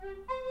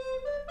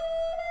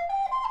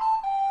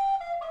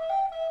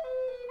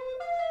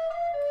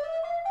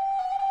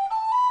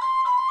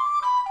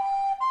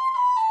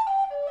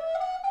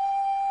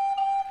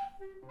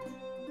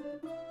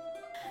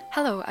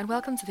Hello and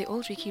welcome to the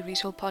Old Reekie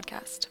Retold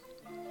podcast.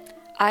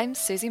 I'm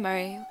Susie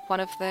Murray, one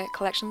of the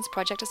collections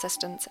project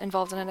assistants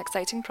involved in an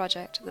exciting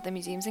project that the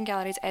Museums and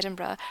Galleries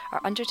Edinburgh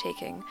are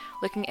undertaking,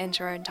 looking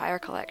into our entire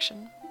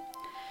collection.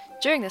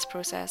 During this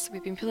process,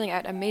 we've been pulling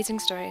out amazing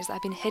stories that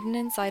have been hidden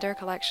inside our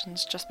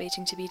collections just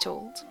waiting to be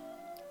told.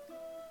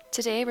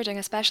 Today we're doing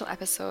a special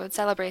episode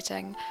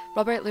celebrating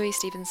Robert Louis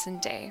Stevenson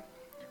Day,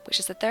 which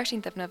is the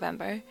 13th of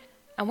November,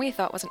 and we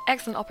thought was an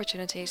excellent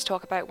opportunity to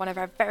talk about one of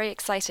our very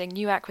exciting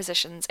new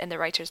acquisitions in the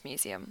Writers'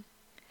 Museum.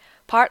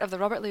 Part of the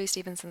Robert Louis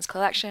Stevenson's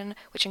collection,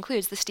 which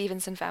includes the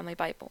Stevenson Family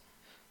Bible.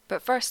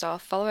 But first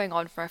off, following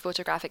on from our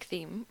photographic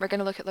theme, we're going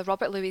to look at the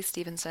Robert Louis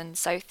Stevenson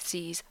South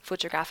Seas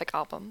photographic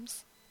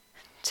albums.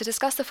 To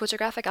discuss the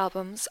photographic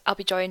albums, I'll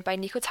be joined by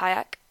Nico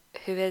Tayak,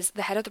 who is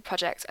the head of the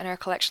project and our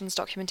collections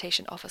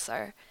documentation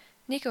officer.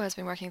 Nico has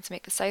been working to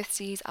make the South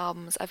Seas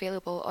albums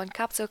available on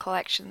Capsule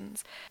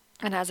Collections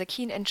and has a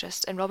keen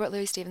interest in Robert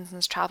Louis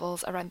Stevenson's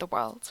travels around the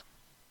world.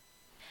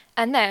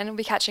 And then we'll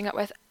be catching up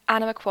with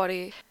Anna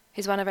McQuarrie,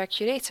 who's one of our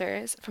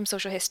curators from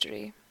Social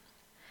History.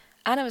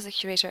 Anna was a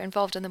curator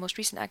involved in the most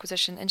recent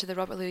acquisition into the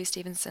Robert Louis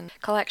Stevenson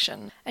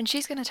collection, and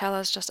she's going to tell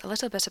us just a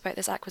little bit about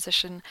this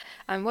acquisition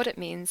and what it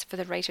means for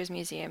the Writers'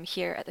 Museum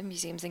here at the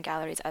Museums and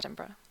Galleries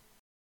Edinburgh.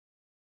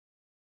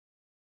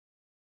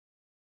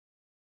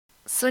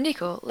 So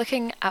Nico,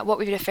 looking at what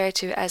we refer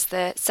to as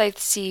the South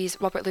Seas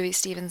Robert Louis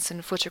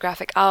Stevenson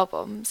photographic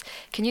albums,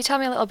 can you tell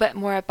me a little bit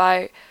more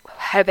about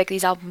how big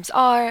these albums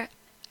are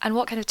and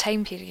what kind of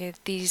time period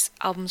these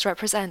albums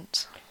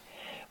represent?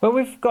 Well,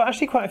 we've got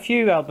actually quite a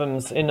few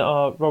albums in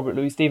our Robert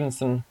Louis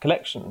Stevenson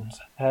collections.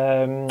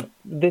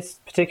 This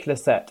particular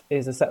set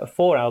is a set of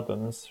 4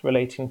 albums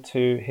relating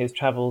to his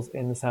travels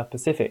in the South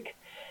Pacific.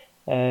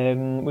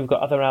 We've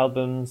got other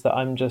albums that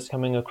I'm just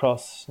coming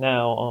across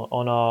now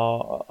on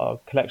our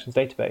collections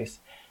database,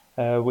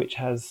 which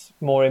has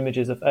more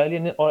images of early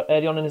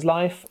on in his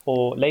life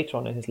or later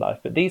on in his life.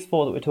 But these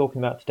 4 that we're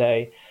talking about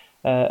today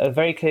are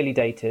very clearly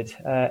dated,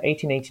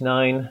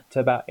 1889 to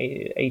about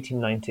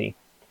 1890.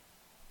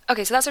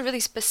 Okay, so that's a really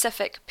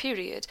specific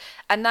period,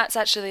 and that's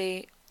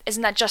actually,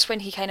 isn't that just when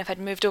he kind of had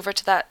moved over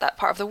to that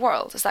part of the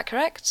world? Is that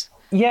correct?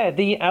 Yeah,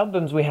 the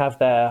albums we have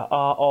there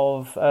are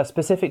of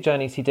specific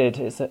journeys he did.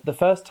 It's the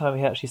first time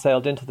he actually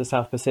sailed into the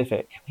South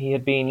Pacific. He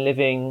had been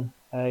living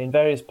in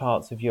various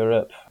parts of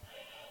Europe,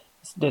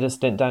 did a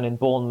stint down in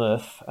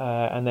Bournemouth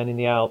and then in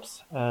the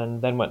Alps,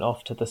 and then went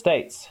off to the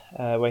States,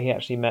 where he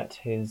actually met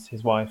his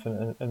wife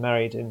and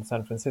married in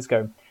San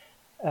Francisco.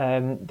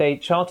 They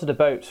chartered a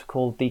boat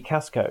called the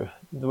Casco,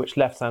 which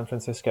left San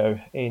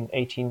Francisco in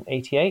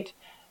 1888.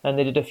 And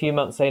they did a few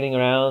months sailing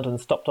around and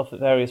stopped off at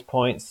various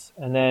points.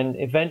 And then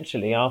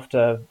eventually,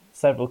 after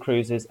several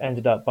cruises,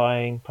 ended up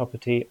buying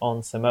property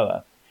on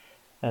Samoa.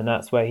 And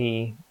that's where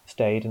he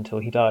stayed until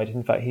he died.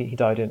 In fact, he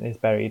died and is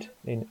buried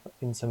in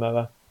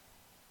Samoa.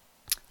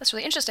 That's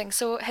really interesting.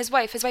 So his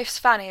wife's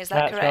Fanny, is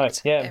that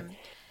correct? That's right, yeah.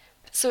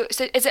 So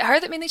is it her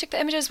that mainly took the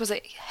images? Was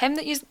it him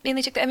that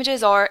mainly took the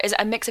images, or is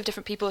it a mix of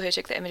different people who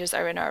took the images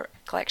that are in our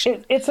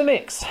collection? It's a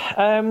mix.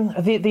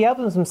 The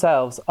albums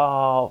themselves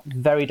are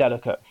very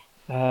delicate.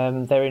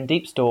 They're in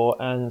deep store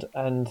and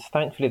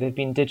thankfully they've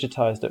been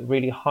digitized at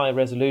really high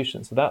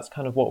resolution. So that's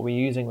kind of what we're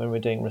using when we're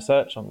doing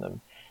research on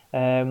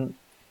them.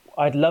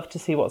 I'd love to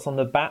see what's on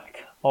the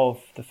back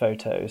of the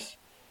photos.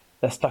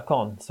 They're stuck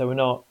on, so we're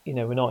not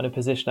in a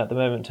position at the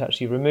moment to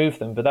actually remove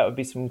them, but that would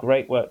be some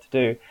great work to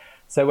do.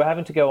 So we're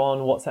having to go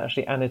on what's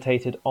actually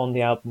annotated on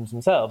the albums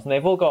themselves. And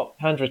they've all got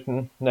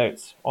handwritten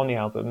notes on the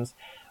albums.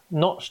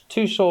 Not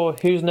too sure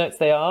whose notes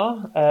they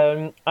are.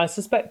 I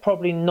suspect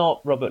probably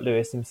not Robert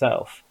Louis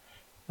himself.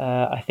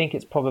 I think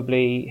it's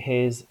probably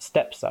his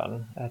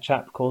stepson, a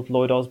chap called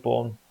Lloyd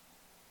Osborne.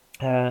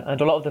 And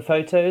a lot of the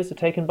photos are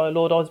taken by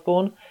Lord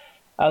Osborne.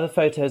 Other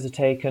photos are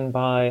taken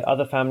by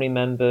other family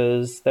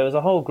members. There was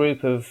a whole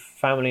group of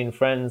family and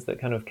friends that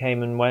kind of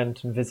came and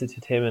went and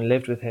visited him and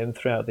lived with him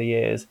throughout the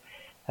years.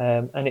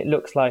 And it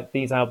looks like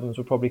these albums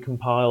were probably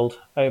compiled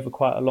over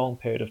quite a long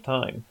period of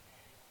time.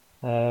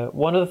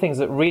 One of the things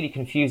that really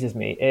confuses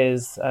me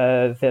is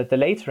the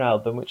later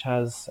album, which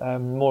has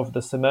more of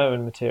the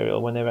Samoan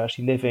material when they were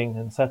actually living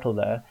and settled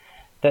there.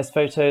 There's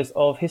photos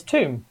of his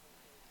tomb,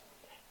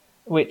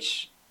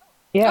 which,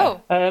 yeah.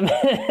 Oh.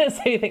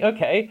 So you think,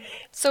 okay.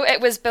 So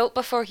it was built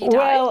before he died?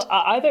 Well,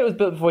 either it was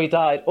built before he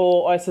died,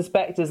 or I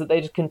suspect is that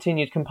they just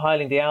continued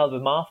compiling the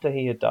album after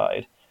he had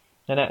died.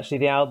 And actually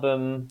the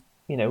album,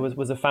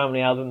 was a family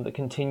album that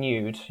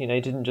continued.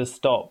 It didn't just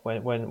stop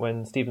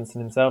when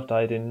Stevenson himself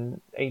died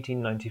in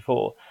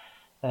 1894,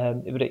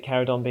 but it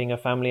carried on being a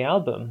family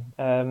album.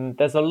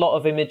 There's a lot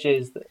of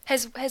images.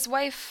 His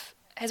wife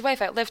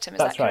outlived him. Is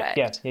That's that correct?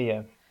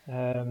 Right.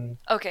 Yeah.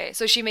 Okay,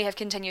 so she may have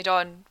continued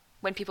on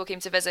when people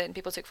came to visit and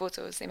people took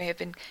photos. They may have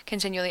been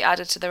continually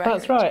added to the record.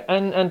 That's right.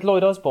 And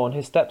Lloyd Osborne,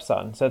 his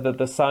stepson, so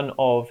the son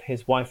of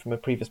his wife from a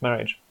previous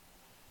marriage.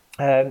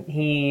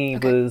 He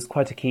was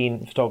quite a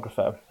keen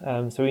photographer,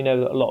 so we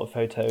know that a lot of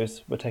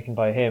photos were taken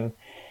by him.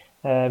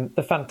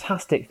 The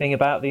fantastic thing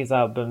about these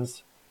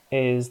albums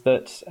is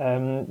that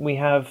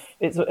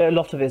a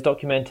lot of it is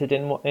documented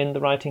in the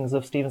writings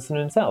of Stevenson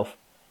himself.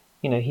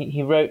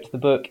 He wrote the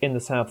book In the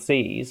South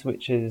Seas,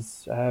 which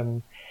is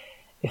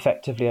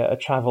effectively a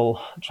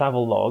travel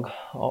log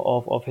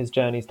of his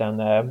journeys down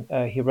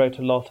there. He wrote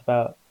a lot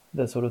about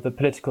the sort of the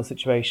political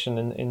situation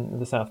in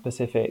the South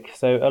Pacific.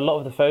 So a lot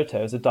of the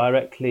photos are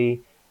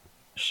directly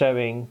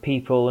showing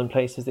people and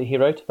places that he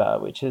wrote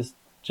about, which is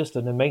just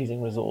an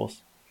amazing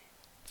resource.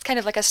 It's kind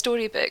of like a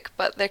storybook,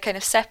 but they're kind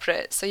of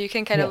separate, so you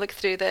can kind of look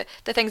through the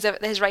things of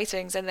his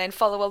writings and then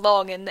follow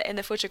along in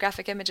the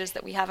photographic images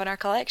that we have in our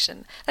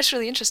collection. That's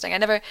really interesting. I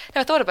never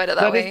thought about it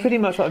that way. That is pretty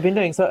much what I've been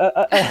doing. So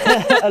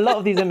a lot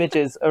of these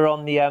images are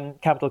on the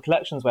Capitol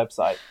Collections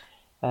website,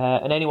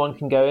 and anyone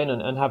can go in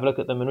and have a look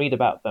at them and read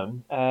about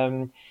them.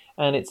 And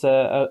it's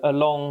a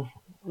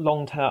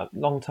long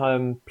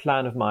time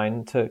plan of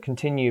mine to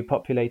continue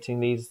populating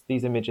these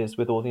images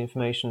with all the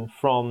information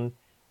from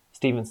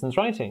Stevenson's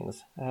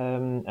writings,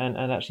 and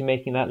actually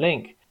making that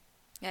link.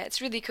 Yeah,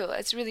 it's really cool.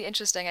 It's really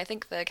interesting. I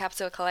think the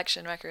Capitol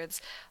Collection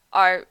records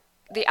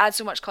they add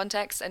so much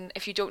context, and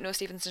if you don't know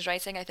Stevenson's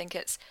writing, I think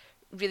it's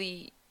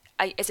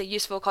a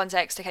useful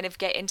context to kind of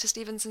get into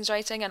Stevenson's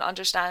writing and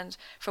understand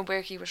from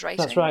where he was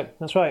writing.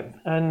 That's right.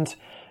 And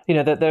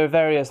there are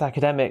various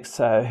academics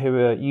who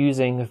are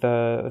using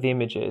the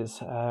images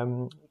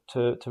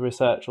to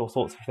research all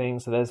sorts of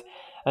things. So there's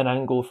an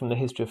angle from the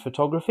history of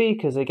photography,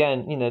 because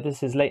again,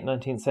 this is late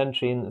 19th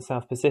century in the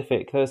South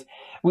Pacific.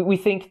 We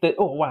think that,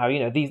 oh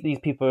wow, these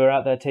people are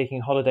out there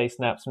taking holiday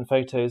snaps and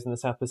photos in the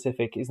South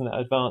Pacific. Isn't that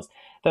advanced?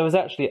 There was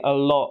actually a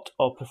lot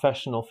of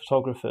professional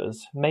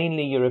photographers,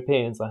 mainly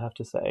Europeans, I have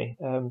to say,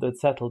 that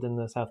settled in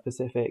the South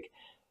Pacific,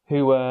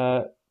 who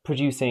were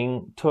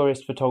producing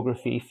tourist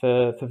photography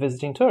for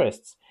visiting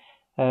tourists.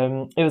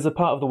 It was a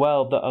part of the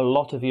world that a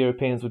lot of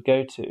Europeans would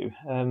go to.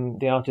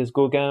 The artist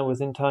Gauguin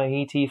was in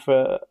Tahiti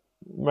for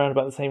around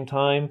about the same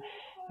time.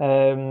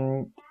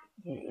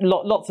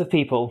 Lots of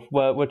people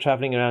were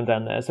traveling around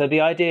down there. So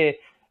the idea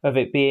of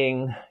it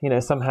being,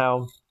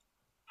 somehow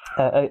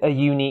a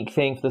unique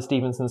thing for the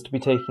Stevensons to be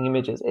taking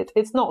images,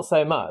 it's not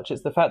so much.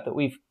 It's the fact that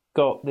we've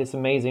got this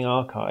amazing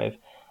archive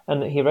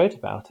and that he wrote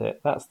about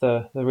it. That's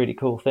the really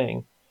cool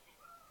thing.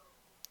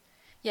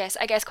 Yes,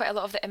 I guess quite a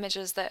lot of the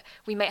images that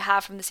we might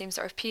have from the same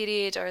sort of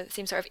period or the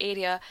same sort of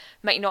area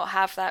might not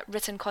have that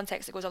written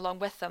context that goes along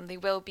with them. They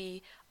will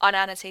be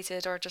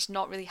unannotated or just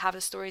not really have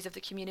the stories of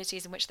the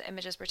communities in which the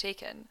images were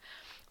taken.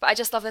 But I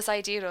just love this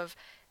idea of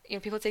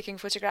people taking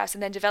photographs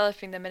and then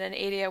developing them in an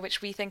area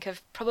which we think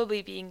of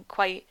probably being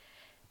quite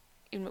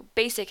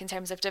basic in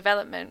terms of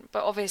development,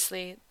 but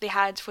obviously they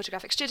had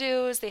photographic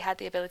studios, they had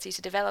the ability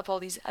to develop all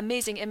these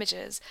amazing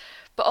images,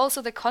 but also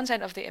the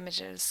content of the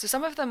images. So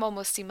some of them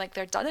almost seem like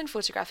they're done in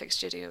photographic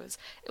studios.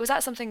 Was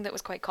that something that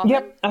was quite common?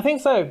 Yep, I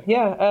think so.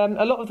 Yeah,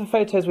 a lot of the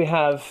photos we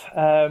have,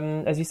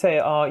 as you say,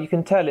 you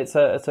can tell it's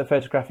a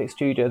photographic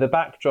studio. The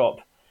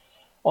backdrop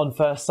on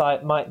first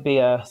sight might be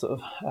a sort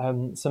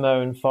of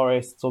Samoan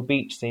forests or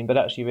beach scene, but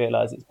actually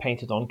realise it's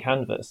painted on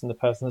canvas and the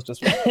person has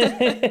just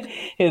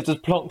is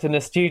just plonked in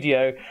a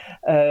studio.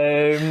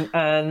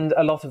 And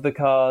a lot of the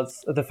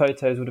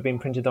photos would have been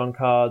printed on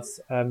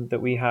cards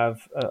that we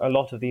have. A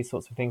lot of these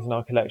sorts of things in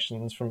our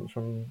collections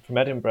from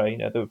Edinburgh,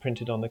 that were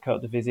printed on the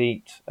carte de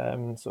visite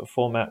sort of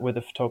format with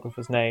a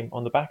photographer's name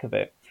on the back of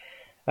it.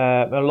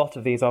 A lot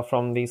of these are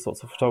from these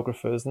sorts of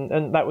photographers,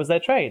 and that was their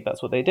trade.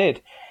 That's what they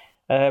did.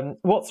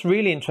 What's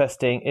really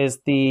interesting is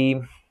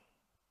the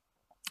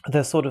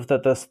sort of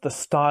the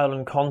style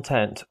and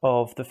content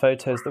of the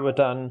photos that were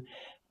done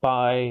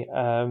by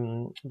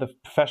the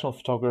professional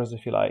photographers,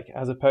 if you like,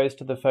 as opposed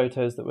to the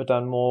photos that were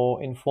done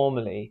more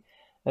informally.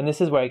 And this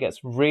is where it gets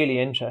really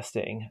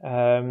interesting.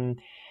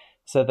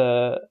 So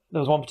there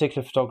was one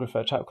particular photographer,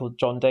 a chap called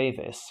John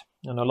Davis,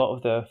 and a lot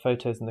of the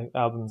photos in the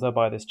albums are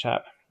by this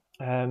chap.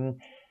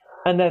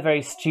 And they're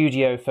very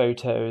studio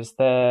photos.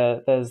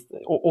 They're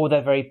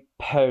very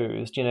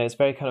posed. It's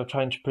very kind of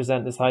trying to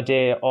present this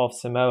idea of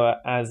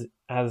Samoa as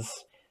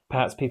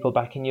perhaps people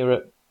back in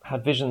Europe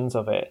had visions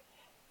of it.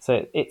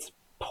 So it's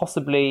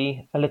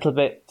possibly a little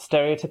bit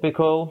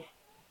stereotypical,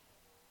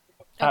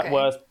 okay. At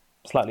worst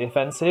slightly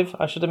offensive,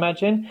 I should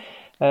imagine.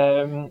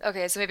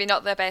 Okay, so maybe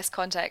not the best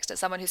context.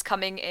 It's someone who's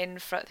coming in,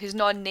 who's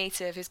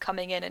non-native, who's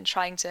coming in and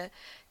trying to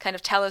kind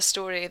of tell a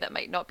story that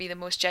might not be the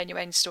most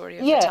genuine story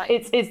of the time. Yeah,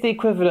 it's the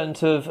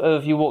equivalent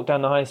of you walk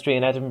down the high street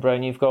in Edinburgh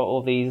and you've got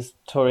all these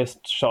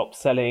tourist shops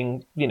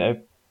selling,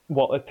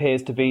 what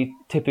appears to be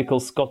typical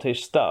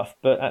Scottish stuff,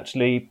 but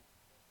actually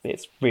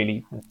it's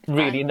really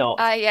not.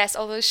 Yes,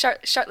 all those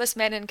shirtless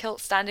men in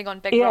kilts standing on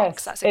big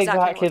rocks. That's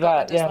exactly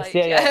what that. Yes, like.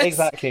 Yeah,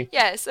 exactly.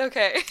 Yes,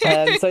 okay.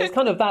 So it's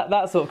kind of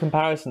that sort of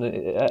comparison.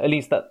 At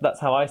least that's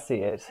how I see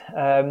it.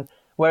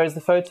 Whereas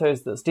the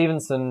photos that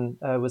Stevenson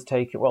was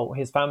taking,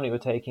 his family were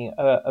taking,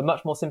 are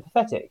much more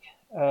sympathetic.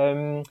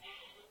 They're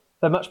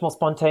much more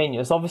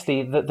spontaneous.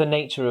 Obviously, the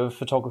nature of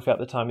photography at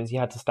the time is you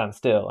had to stand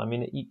still. I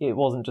mean, it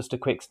wasn't just a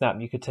quick snap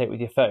you could take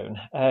with your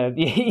phone.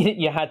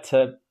 You had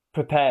to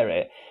prepare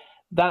it.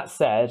 That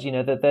said,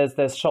 that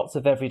there's shots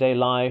of everyday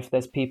life.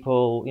 There's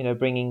people,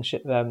 bringing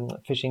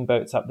fishing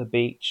boats up the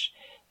beach.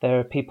 There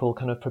are people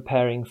kind of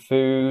preparing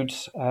food.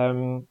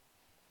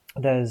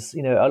 There's,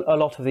 a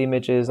lot of the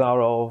images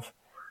are of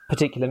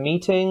particular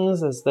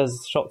meetings.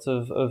 There's shots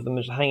of them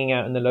hanging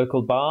out in the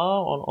local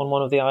bar on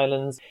one of the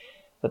islands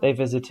that they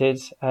visited.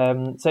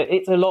 So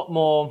it's a lot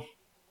more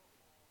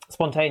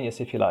spontaneous,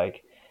 if you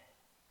like.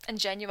 And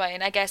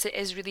genuine. I guess it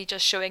is really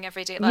just showing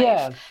everyday life.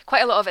 Yeah.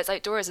 Quite a lot of it's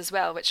outdoors as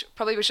well, which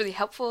probably was really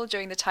helpful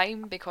during the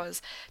time,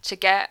 because to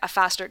get a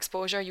faster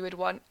exposure you would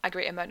want a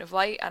great amount of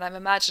light, and I'm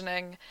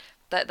imagining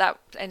that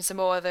in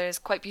Samoa there's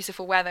quite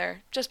beautiful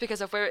weather just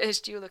because of where it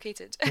is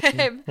geolocated.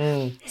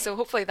 So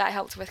hopefully that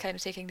helped with kind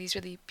of taking these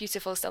really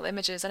beautiful still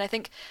images, and I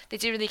think they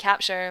do really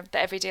capture the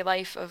everyday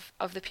life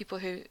of the people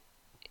who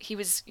he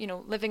was,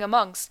 living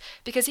amongst,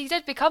 because he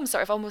did become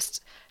sort of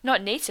almost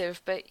not native,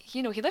 but,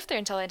 he lived there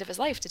until the end of his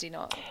life, did he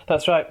not?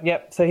 That's right,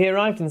 yep. So he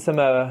arrived in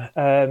Samoa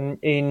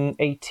in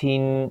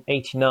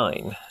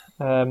 1889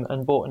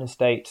 and bought an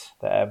estate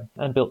there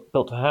and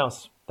built a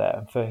house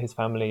there for his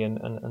family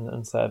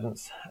and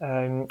servants.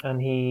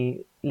 And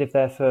he lived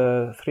there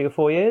for 3 or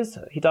 4 years.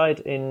 He died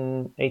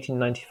in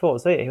 1894,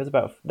 so yeah, he was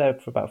there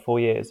for about 4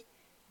 years.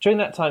 During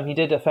that time, he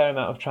did a fair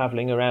amount of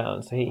travelling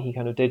around, so he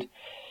kind of did...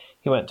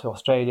 He went to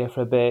Australia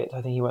for a bit.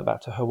 I think he went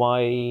back to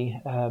Hawaii.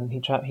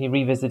 He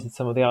revisited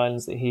some of the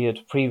islands that he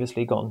had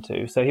previously gone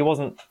to. So he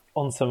wasn't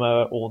on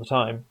Samoa all the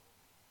time.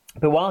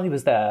 But while he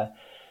was there,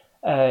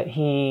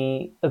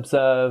 he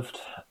observed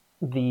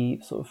the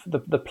sort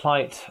of the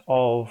plight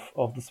of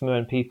the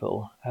Samoan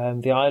people.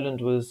 The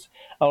island was...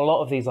 A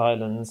lot of these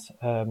islands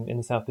in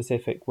the South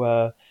Pacific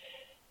were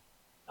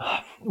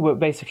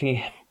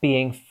basically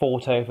being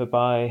fought over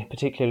by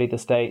particularly the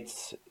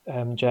States,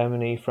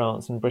 Germany,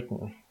 France and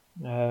Britain.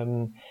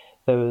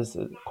 There was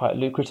quite a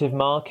lucrative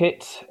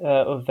market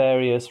of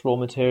various raw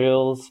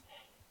materials.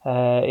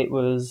 It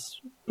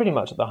was pretty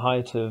much at the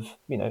height of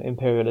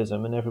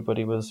imperialism, and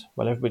everybody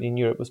in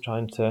Europe was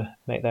trying to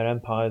make their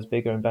empires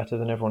bigger and better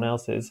than everyone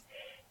else's.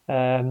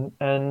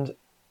 And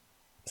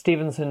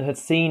Stevenson had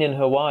seen in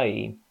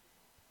Hawaii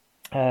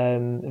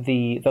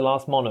the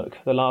last monarch.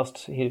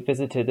 He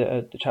visited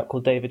a chap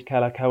called David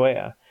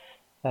Kalakaua,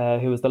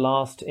 who was the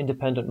last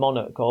independent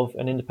monarch of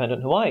an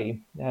independent Hawaii.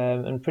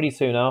 And pretty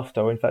soon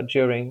after, or in fact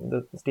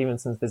during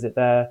Stevenson's visit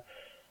there,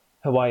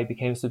 Hawaii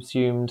became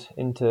subsumed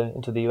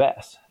into the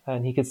US.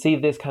 And he could see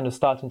this kind of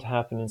starting to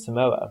happen in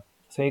Samoa.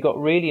 So he got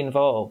really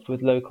involved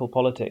with local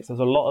politics. There was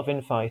a lot of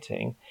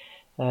infighting.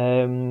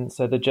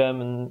 So the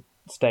German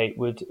state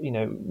would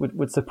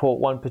support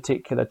one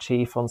particular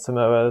chief on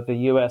Samoa. The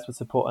US would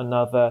support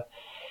another.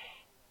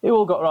 It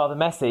all got rather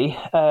messy.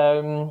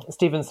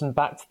 Stevenson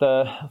backed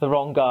the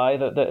wrong guy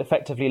that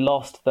effectively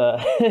lost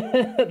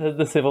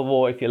the civil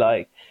war, if you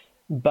like.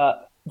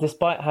 But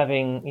despite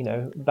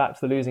having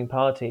backed the losing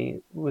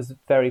party, was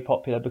very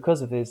popular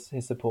because of his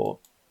support.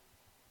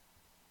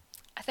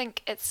 I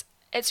think it's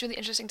really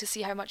interesting to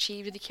see how much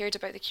he really cared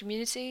about the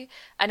community.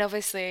 And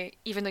obviously,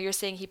 even though you're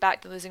saying he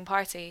backed the losing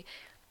party,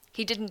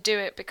 he didn't do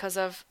it because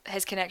of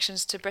his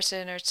connections to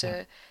Britain or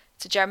to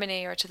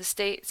Germany or to the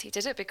States. He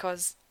did it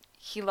because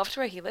he loved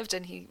where he lived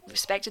and he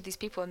respected these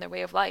people and their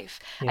way of life.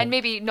 Yeah. And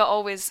maybe not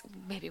always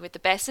with the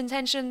best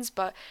intentions,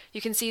 but you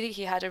can see that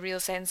he had a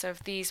real sense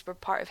of these were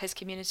part of his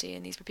community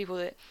and these were people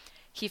that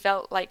he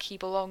felt like he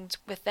belonged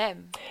with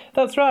them.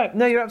 That's right.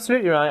 No, you're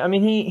absolutely right. I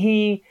mean,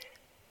 he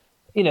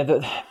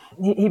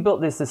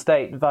built this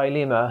estate,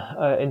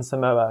 Vailima, in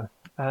Samoa,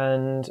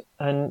 and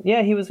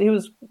yeah, he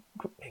was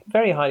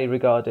very highly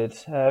regarded.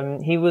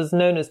 He was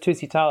known as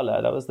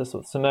Tusitala. That was the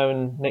sort of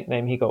Samoan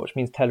nickname he got, which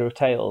means teller of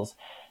tales.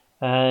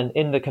 And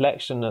in the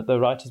collection at the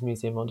Writers'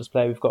 Museum on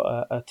display, we've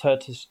got a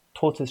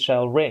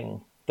tortoiseshell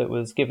ring that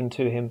was given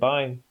to him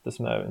by the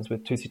Samoans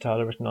with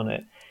Tusitala written on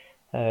it,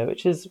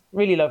 which is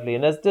really lovely.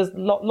 And there's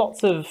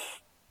lots of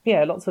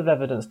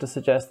evidence to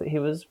suggest that he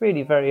was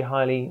really very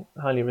highly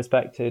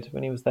respected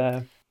when he was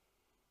there.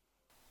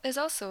 There's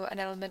also an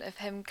element of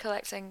him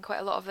collecting quite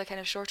a lot of the kind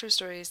of shorter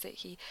stories that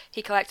he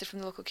collected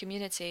from the local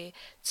community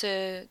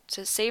to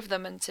save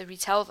them and to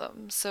retell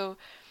them. So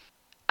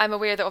I'm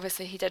aware that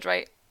obviously he did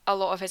write a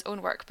lot of his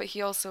own work, but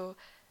he also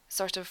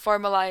sort of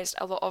formalised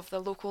a lot of the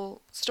local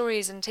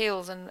stories and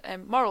tales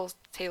and moral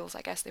tales,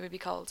 I guess they would be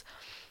called.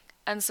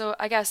 And so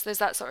I guess there's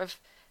that sort of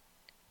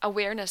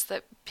awareness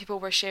that people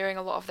were sharing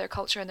a lot of their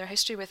culture and their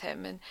history with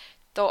him and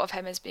thought of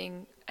him as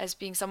being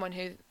someone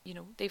who,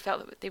 they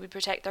felt that they would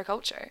protect their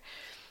culture.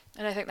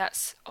 And I think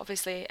that's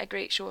obviously a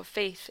great show of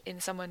faith in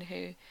someone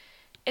who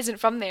isn't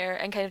from there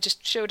and kind of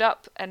just showed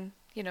up and,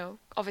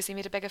 obviously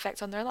made a big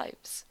effect on their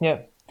lives. Yeah.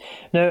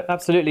 No,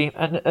 absolutely.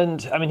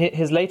 And I mean,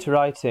 his later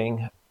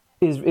writing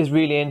is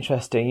really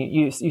interesting.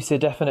 You see a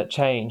definite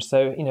change.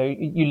 So,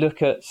 you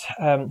look at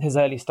his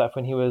early stuff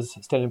when he was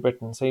still in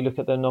Britain. So you look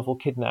at the novel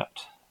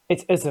Kidnapped.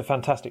 It's a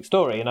fantastic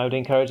story, and I would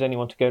encourage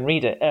anyone to go and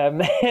read it.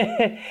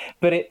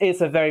 But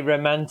it's a very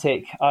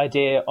romantic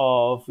idea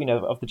of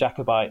the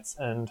Jacobites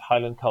and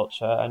Highland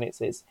culture, and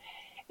it's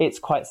It's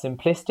quite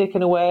simplistic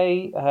in a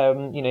way.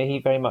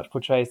 He very much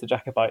portrays the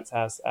Jacobites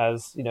as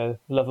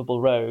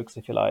lovable rogues,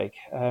 if you like,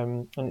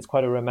 and it's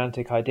quite a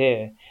romantic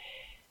idea.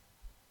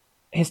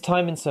 His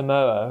time in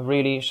Samoa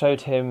really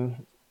showed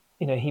him,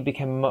 he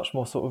became much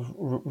more sort of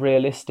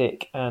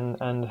realistic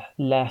and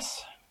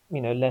less,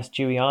 less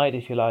dewy-eyed,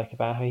 if you like,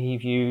 about how he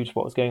viewed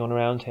what was going on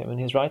around him. And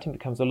his writing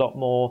becomes a lot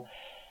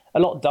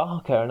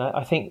darker. And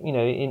I think,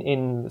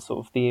 in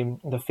sort of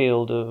the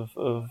field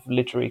of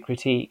literary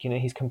critique,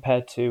 he's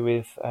compared to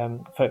with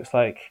folks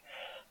like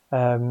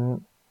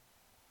Conrad,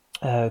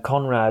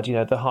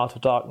 The Heart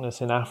of Darkness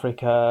in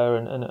Africa,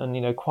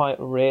 and quite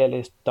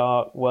realist,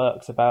 dark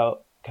works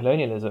about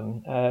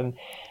colonialism.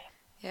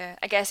 Yeah,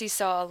 I guess he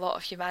saw a lot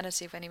of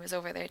humanity when he was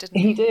over there, didn't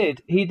he?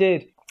 He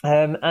did.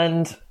 And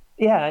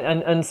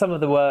some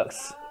of the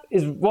works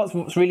is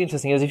what's really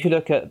interesting is if you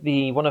look at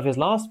one of his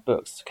last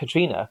books,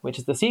 Katrina, which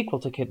is the sequel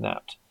to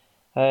Kidnapped.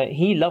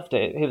 He loved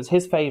it. It was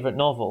his favourite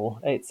novel.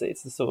 It's the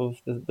sort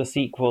of the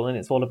sequel, and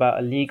it's all about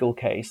a legal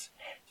case.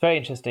 It's very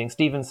interesting.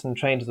 Stevenson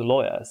trained as a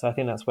lawyer, so I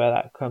think that's where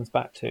that comes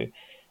back to.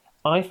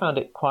 I found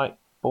it quite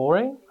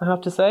boring, I have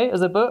to say,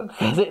 as a book,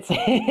 because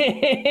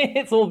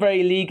it's all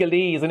very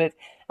legalese,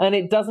 and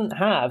it doesn't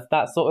have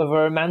that sort of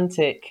a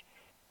romantic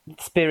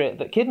spirit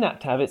that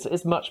Kidnapped have.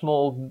 It's much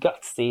more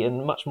gutsy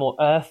and much more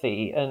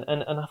earthy, and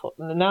I thought,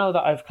 now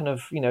that I've kind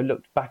of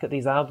looked back at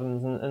these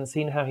albums and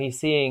seen how he's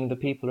seeing the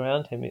people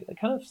around him, it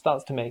kind of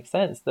starts to make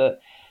sense that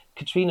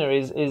Katrina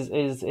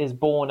is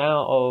born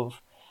out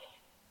of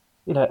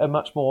a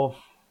much more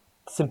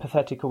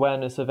sympathetic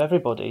awareness of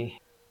everybody.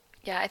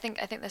 Yeah, I think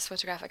this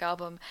photographic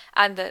album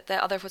and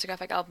the other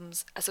photographic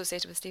albums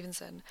associated with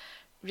Stevenson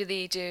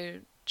really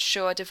do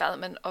show a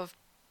development of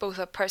both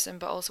a person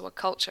but also a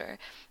culture.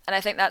 And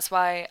I think that's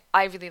why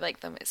I really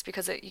like them. It's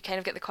because you kind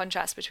of get the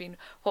contrast between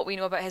what we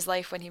know about his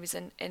life when he was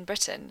in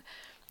Britain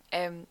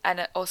and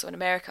also in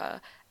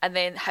America, and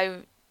then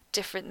how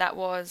different that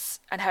was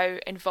and how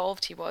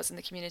involved he was in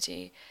the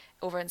community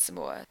over in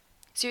Samoa.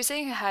 So you were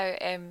saying how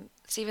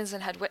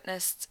Stevenson had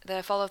witnessed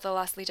the fall of the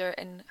last leader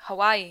in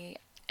Hawaii.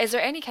 Is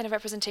there any kind of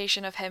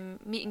representation of him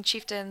meeting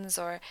chieftains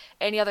or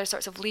any other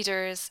sorts of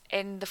leaders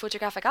in the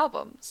photographic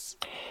albums?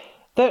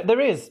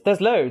 There is. There's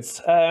loads.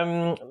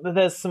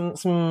 There's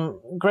some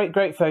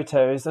great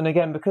photos, and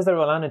again, because they're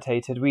all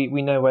annotated,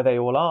 we know where they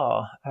all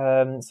are.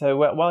 So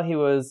while he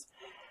was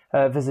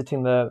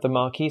visiting the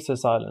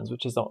Marquesas Islands,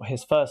 which is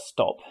his first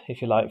stop,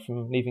 if you like,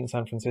 from leaving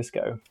San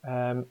Francisco,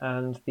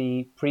 and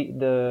the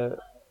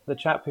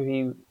chap who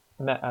he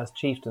met as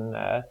chieftain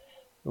there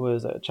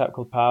was a chap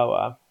called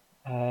Paua.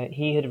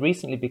 He had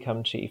recently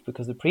become chief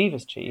because the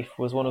previous chief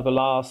was one of the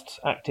last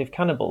active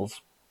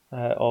cannibals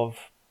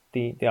of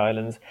the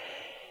islands.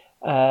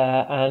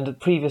 And a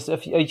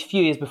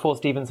few years before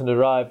Stevenson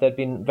arrived, there'd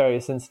been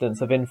various incidents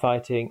of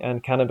infighting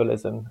and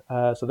cannibalism.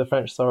 So the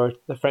French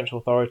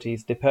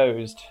authorities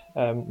deposed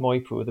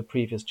Moipu, the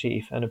previous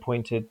chief, and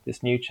appointed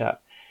this new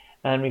chap.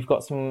 And we've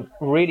got some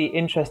really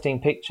interesting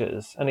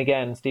pictures, and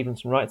again,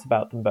 Stevenson writes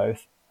about them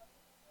both,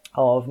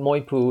 of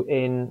Moipu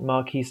in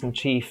Marquesan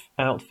chief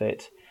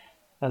outfit,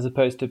 as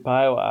opposed to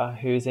Paua,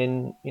 who's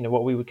in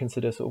what we would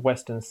consider sort of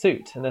Western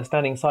suit, and they're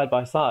standing side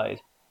by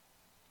side.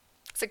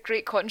 It's a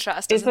great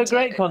contrast. It's a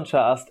great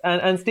contrast,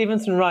 and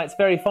Stevenson writes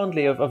very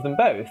fondly of them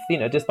both.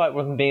 Despite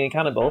one of them being a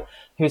cannibal,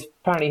 who's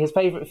apparently his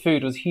favourite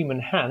food was human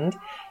hand.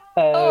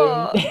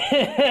 No.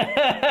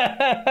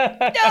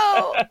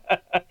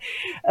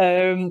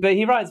 But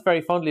he writes very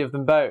fondly of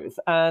them both,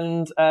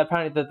 and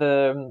apparently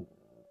the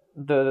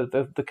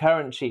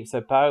current chief,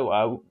 so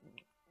Paua,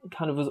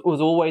 kind of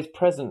was always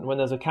present when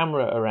there's a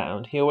camera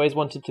around. He always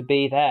wanted to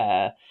be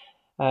there,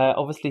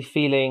 obviously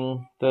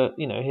feeling that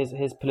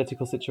his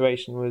political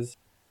situation was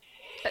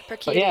a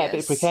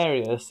bit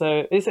precarious.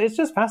 So it's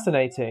just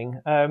fascinating,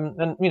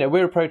 and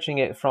we're approaching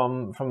it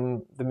from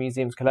the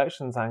museum's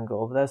collections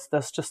angle.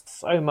 There's just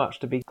so much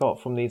to be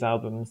got from these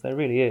albums. There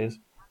really is.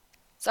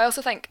 So I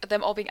also think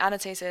them all being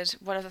annotated,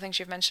 one of the things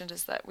you've mentioned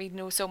is that we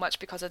know so much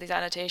because of these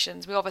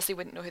annotations. We obviously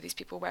wouldn't know who these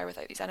people were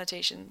without these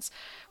annotations.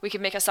 We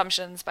could make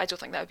assumptions, but I don't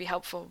think that would be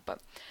helpful. But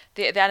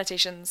the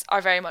annotations are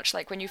very much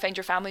like when you find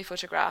your family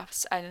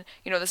photographs and,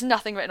 there's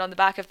nothing written on the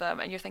back of them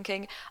and you're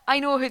thinking,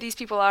 I know who these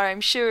people are, I'm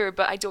sure,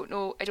 but I don't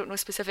know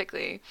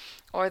specifically,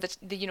 or the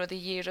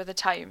year or the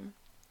time.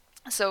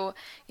 So,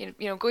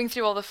 going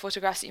through all the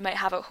photographs that you might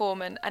have at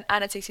home and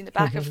annotating the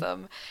back of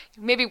them,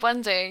 maybe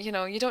one day, you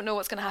don't know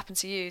what's going to happen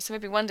to you. So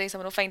maybe one day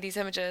someone will find these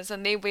images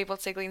and they'll be able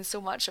to glean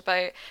so much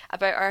about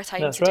our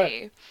time That's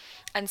today. Right.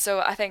 And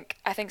so I think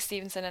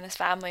Stevenson and his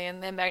family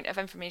and the amount of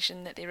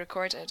information that they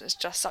recorded is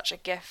just such a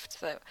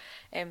gift that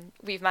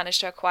we've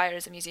managed to acquire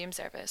as a museum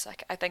service.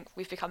 I think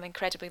we've become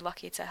incredibly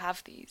lucky to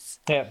have these.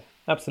 Yeah,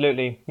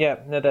 absolutely. Yeah,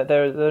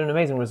 they're an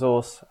amazing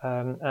resource,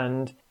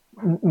 and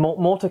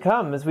more to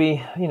come as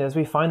we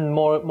find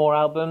more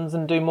albums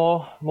and do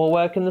more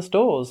work in the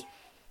stores.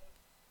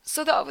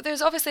 So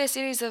there's obviously a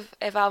series of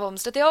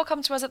albums. Did they all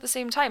come to us at the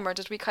same time, or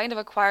did we kind of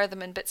acquire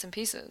them in bits and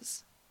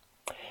pieces?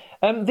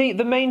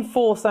 The main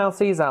four South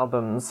Seas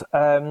albums,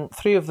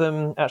 three of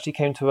them actually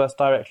came to us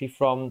directly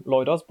from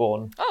Lloyd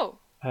Osbourne. Oh,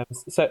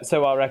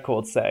 So our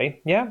records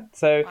say, yeah.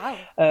 So wow.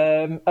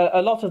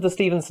 a lot of the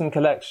Stevenson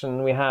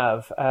collection we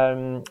have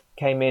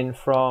came in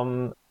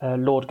from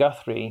Lord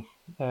Guthrie,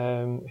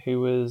 who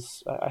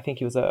was, I think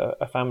he was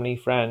a family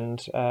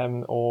friend,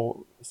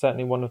 or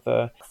certainly one of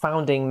the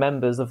founding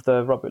members of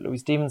the Robert Louis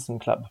Stevenson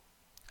Club.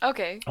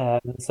 Okay.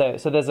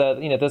 So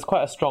there's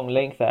quite a strong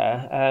link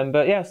there.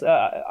 But yes,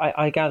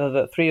 I gather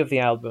that three of the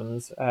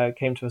albums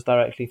came to us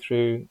directly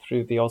through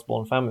the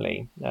Osborne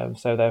family.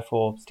 So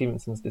therefore,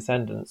 Stevenson's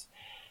descendants.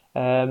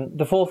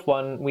 The fourth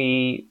one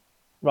we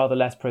rather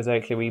less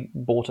prosaically we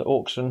bought at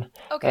auction.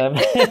 Okay.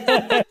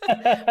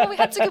 Well, we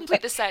had to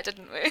complete the set,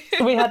 didn't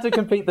we? We had to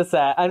complete the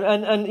set,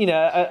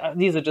 and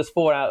these are just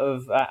four out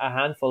of a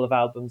handful of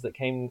albums that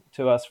came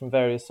to us from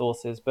various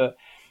sources, but.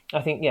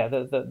 I think, yeah,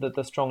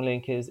 the strong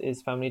link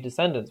is family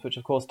descendants, which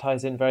of course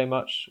ties in very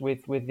much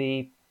with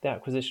the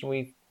acquisition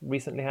we've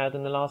recently had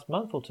in the last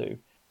month or two.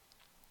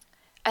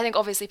 I think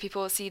obviously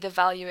people see the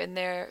value in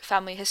their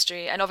family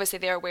history, and obviously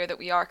they're aware that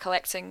we are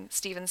collecting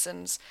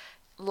Stevenson's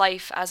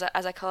life as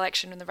a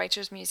collection in the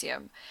Writers'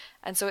 Museum.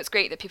 And so it's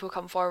great that people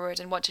come forward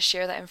and want to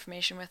share that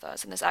information with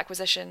us. And this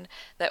acquisition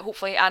that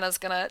hopefully Anna's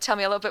going to tell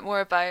me a little bit more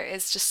about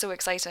is just so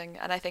exciting.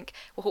 And I think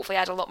will hopefully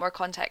add a lot more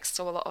context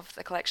to a lot of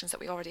the collections that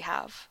we already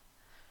have.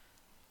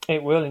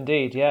 It will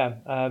indeed, yeah.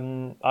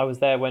 I was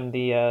there when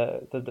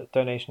the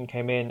donation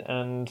came in,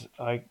 and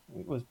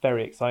it was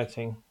very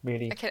exciting.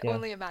 Really, I can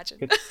only imagine.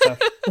 Good stuff.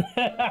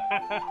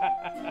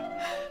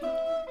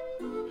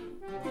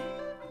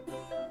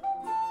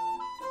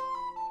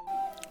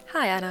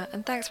 Hi Anna,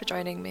 and thanks for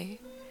joining me.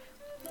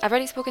 I've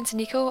already spoken to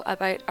Nico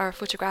about our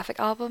photographic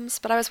albums,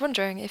 but I was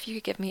wondering if you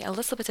could give me a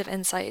little bit of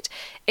insight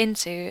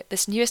into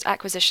this newest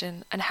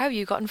acquisition and how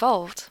you got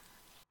involved.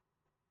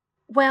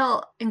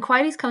 Well,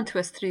 inquiries come to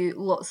us through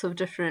lots of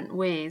different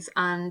ways,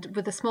 and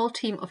with a small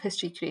team of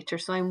history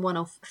curators, so I'm one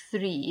of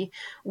three,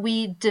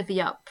 we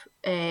divvy up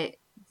the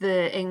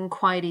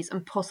inquiries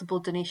and possible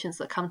donations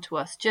that come to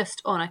us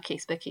just on a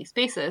case-by-case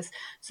basis.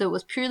 So it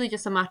was purely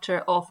just a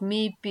matter of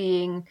me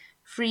being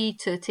free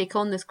to take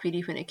on this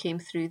query when it came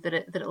through that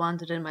it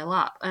landed in my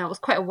lap. And it was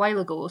quite a while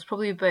ago.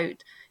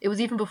 It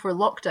was even before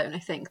lockdown, I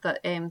think,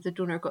 that the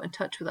donor got in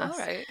touch with us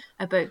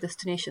about this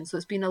donation. So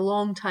it's been a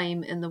long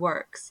time in the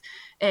works.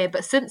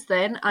 But since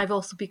then, I've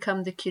also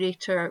become the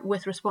curator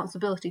with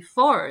responsibility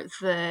for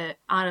the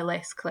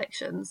RLS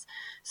collections.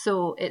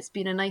 So it's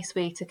been a nice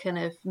way to kind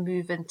of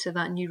move into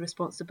that new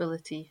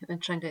responsibility and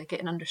trying to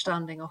get an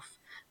understanding of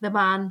the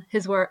man,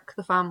 his work,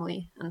 the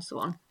family, and so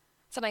on.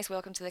 It's a nice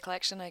welcome to the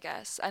collection, I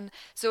guess. And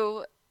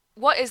so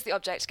what is the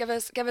object? Give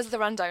us the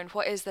rundown.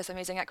 What is this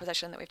amazing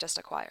acquisition that we've just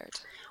acquired?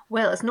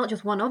 Well, it's not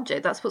just one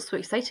object. That's what's so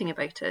exciting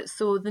about it.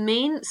 So the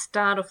main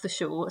star of the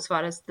show, as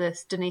far as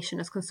this donation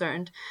is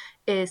concerned,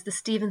 is the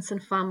Stevenson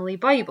Family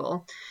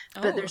Bible.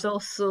 But there's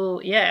also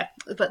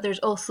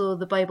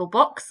the Bible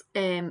box.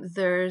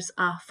 There's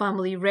a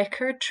family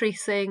record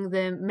tracing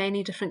the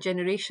many different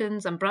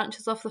generations and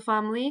branches of the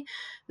family.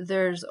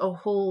 There's a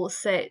whole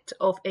set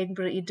of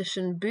Edinburgh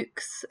edition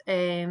books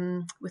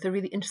with a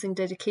really interesting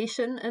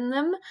dedication in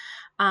them.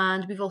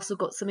 And we've also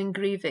got some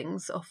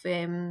engravings of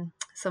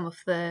some of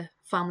the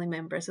family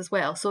members as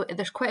well. So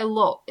there's quite a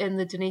lot in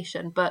the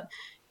donation, but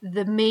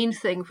the main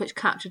thing which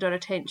captured our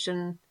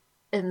attention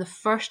in the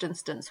first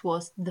instance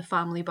was the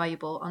family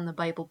Bible and the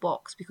Bible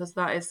box, because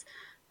that is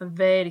a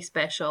very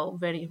special,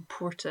 very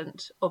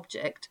important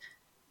object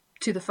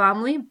to the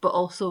family, but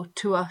also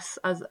to us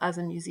as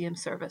a museum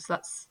service.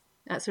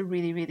 That's a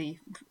really, really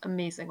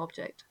amazing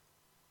object.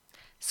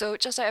 So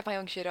just out of my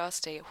own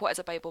curiosity, what is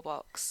a Bible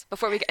box?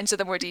 Before we get into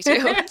the more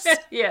details.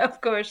 Yeah,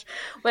 of course.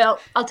 Well,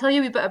 I'll tell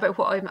you a bit about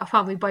what a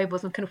family Bible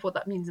is and kind of what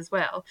that means as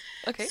well.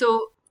 Okay.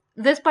 So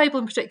this Bible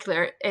in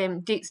particular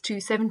dates to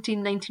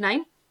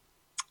 1799.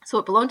 So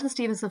it belonged to the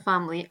Stevenson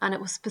family, and it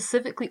was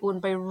specifically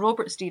owned by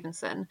Robert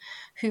Stevenson,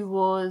 who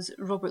was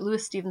Robert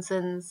Louis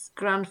Stevenson's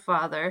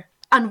grandfather.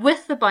 And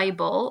with the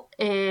Bible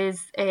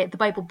is the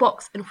Bible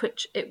box in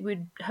which it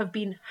would have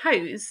been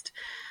housed.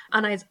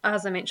 And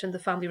as I mentioned, the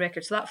family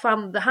record. So that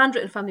the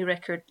handwritten family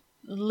record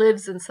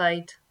lives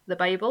inside the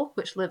Bible,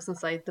 which lives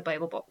inside the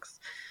Bible box.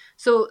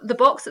 So the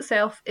box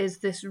itself is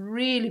this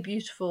really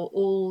beautiful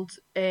old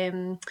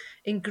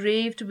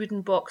engraved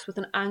wooden box with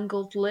an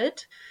angled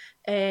lid.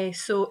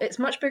 So it's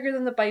much bigger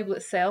than the Bible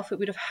itself. It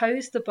would have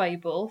housed the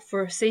Bible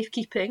for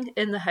safekeeping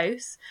in the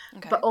house,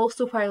 but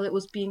also while it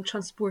was being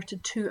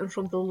transported to and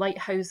from the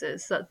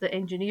lighthouses that the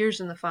engineers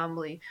in the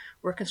family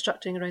were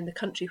constructing around the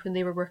country when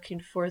they were working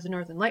for the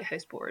Northern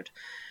Lighthouse Board.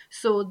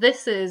 So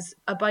this is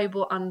a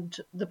Bible and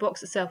the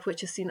box itself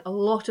which has seen a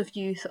lot of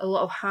use, a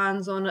lot of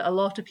hands on it, a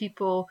lot of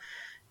people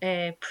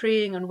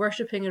praying and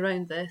worshipping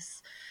around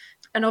this.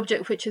 An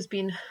object which has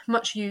been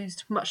much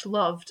used, much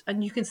loved,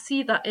 and you can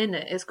see that in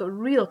it. It's got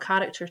real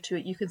character to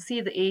it. You can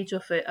see the age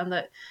of it and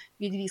that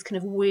these kind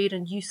of wear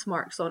and use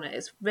marks on it.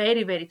 It's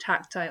very, very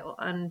tactile,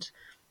 and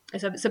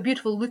it's a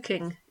beautiful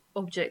looking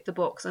object, the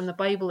box, and the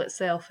Bible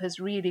itself has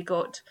really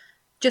got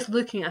just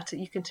looking at it,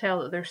 you can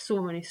tell that there's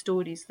so many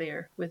stories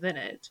there within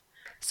it.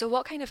 So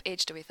what kind of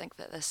age do we think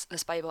that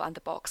this Bible and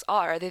the box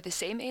are? Are they the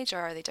same age or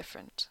are they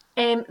different?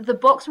 The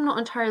box, I'm not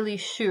entirely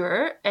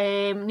sure.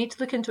 Need to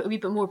look into it a wee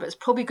bit more, but it's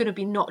probably going to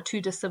be not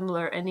too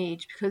dissimilar in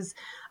age, because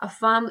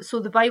so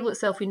the Bible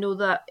itself, we know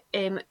that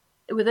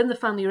within the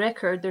family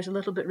record, there's a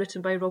little bit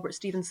written by Robert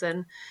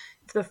Stevenson,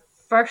 the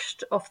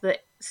first of the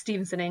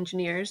Stevenson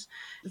engineers,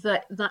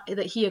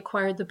 that he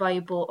acquired the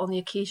Bible on the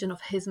occasion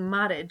of his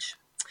marriage,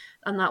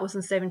 and that was in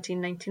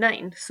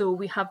 1799. So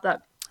we have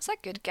that. It's a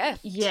good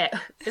gift. Yeah,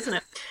 isn't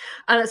it?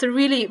 And it's a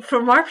really,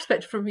 from our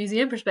perspective, from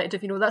museum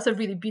perspective, that's a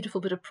really beautiful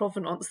bit of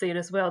provenance there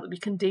as well, that we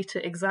can date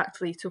it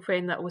exactly to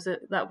when that was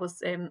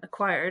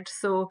acquired.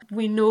 So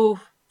we know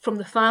from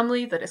the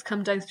family that it's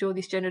come down through all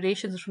these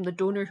generations, from the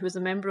donor who is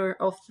a member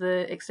of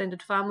the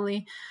extended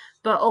family,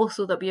 but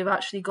also that we have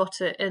actually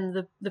got it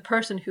in the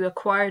person who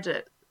acquired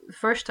it the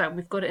first time.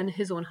 We've got it in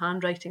his own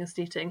handwriting,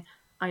 stating,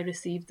 I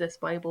received this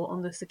Bible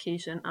on this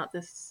occasion,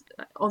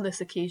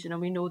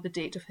 and we know the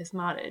date of his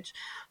marriage.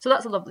 So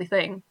that's a lovely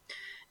thing.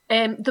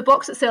 The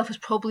box itself is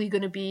probably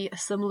going to be a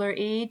similar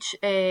age,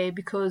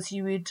 because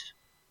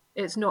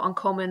it's not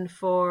uncommon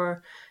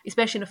for,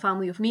 especially in a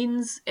family of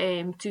means,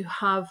 to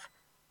have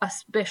a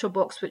special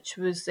box which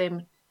was,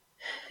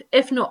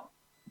 if not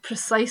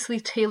precisely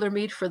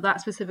tailor-made for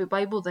that specific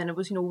Bible, then it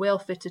was well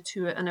fitted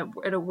to it, and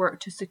it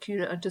worked to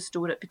secure it and to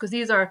store it, because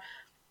these are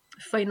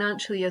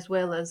financially as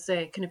well as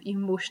kind of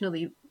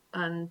emotionally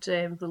and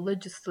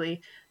religiously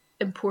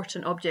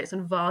important objects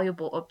and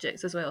valuable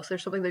objects as well. So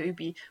there's something that would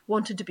be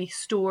wanted to be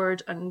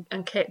stored and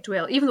kept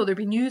well, even though they're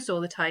being used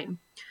all the time.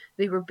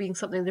 They were being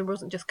something, there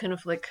wasn't just kind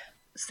of like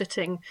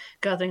sitting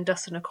gathering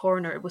dust in a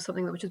corner. It was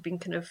something that was just being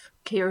kind of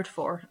cared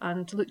for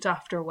and looked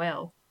after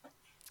well.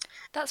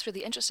 That's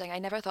really interesting. I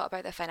never thought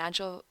about the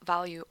financial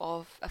value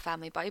of a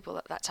family Bible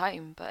at that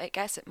time, but I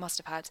guess it must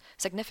have had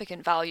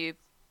significant value,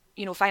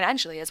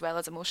 financially as well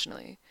as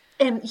emotionally.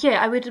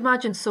 Yeah, I would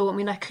imagine so. I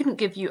mean, I couldn't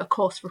give you a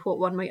cost for what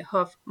one might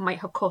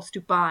have cost to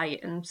buy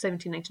in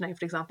 1799,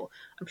 for example.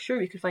 I'm sure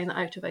we could find that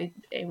out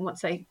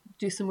once I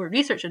do some more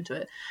research into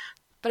it.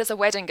 But it's a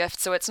wedding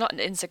gift, so it's not an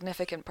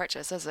insignificant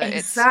purchase, is it?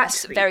 Exactly.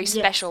 It's a very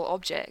special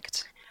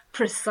object.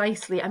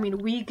 Precisely. I mean,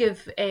 we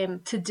give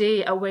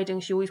today at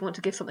weddings, you always want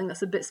to give something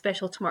that's a bit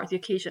special to mark the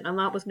occasion, and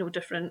that was no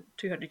different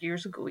 200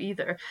 years ago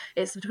either.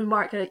 It's to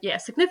mark a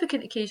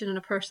significant occasion in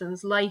a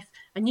person's life,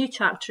 a new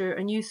chapter,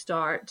 a new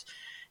start,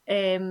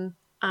 and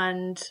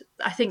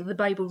I think the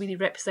Bible really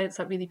represents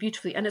that really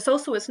beautifully. And it's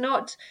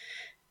not.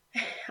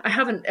 I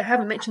haven't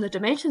mentioned the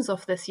dimensions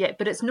of this yet,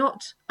 but it's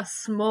not a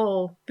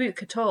small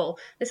book at all.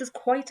 This is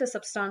quite a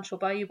substantial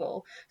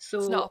Bible. So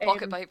it's not a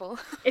pocket Bible.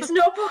 It's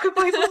not a pocket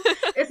Bible.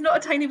 It's not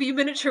a tiny wee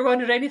miniature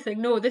one or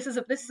anything. No, this is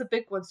a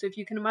big one. So if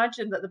you can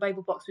imagine that the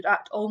Bible box would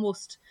act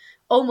almost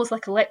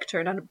like a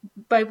lectern, and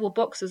Bible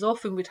boxes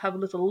often would have a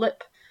little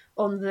lip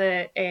on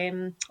the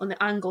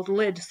angled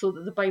lid, so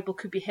that the Bible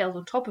could be held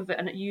on top of it,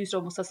 and it used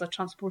almost as a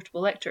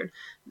transportable lectern.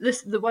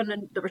 The one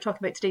that we're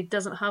talking about today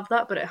doesn't have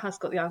that, but it has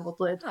got the angled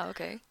lid. Oh,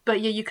 okay. But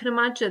yeah, you can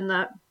imagine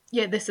that.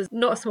 Yeah, this is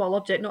not a small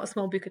object, not a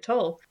small book at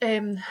all.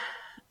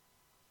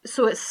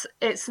 So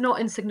it's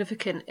not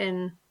insignificant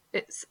in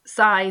its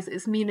size,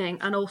 its meaning,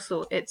 and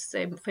also its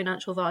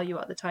financial value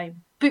at the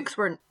time. Books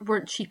weren't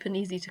cheap and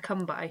easy to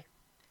come by.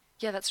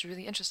 Yeah, that's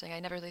really interesting. I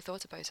never really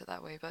thought about it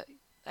that way, but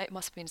it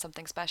must have been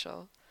something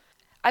special.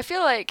 I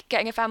feel like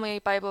getting a family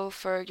Bible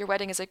for your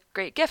wedding is a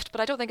great gift, but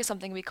I don't think it's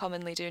something we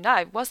commonly do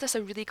now. Was this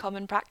a really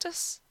common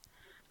practice?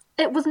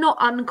 It was not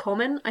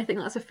uncommon. I think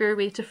that's a fair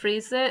way to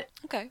phrase it.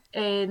 Okay.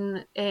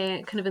 In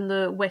kind of in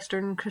the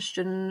Western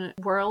Christian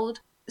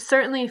world.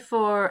 Certainly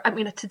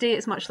today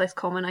it's much less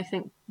common. I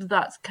think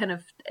that's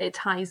it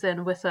ties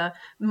in with a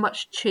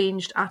much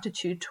changed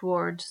attitude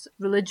towards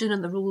religion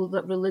and the role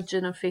that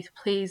religion and faith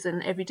plays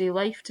in everyday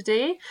life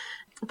today.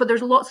 But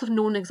there's lots of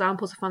known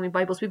examples of family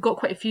Bibles. We've got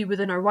quite a few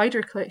within our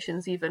wider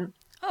collections even.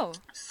 Oh.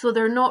 So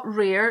they're not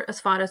rare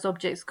as far as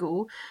objects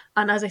go.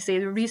 And as I say,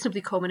 they're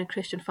reasonably common in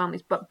Christian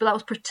families. But that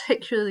was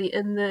particularly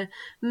in the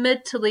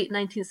mid to late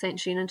 19th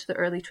century and into the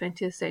early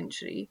 20th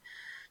century.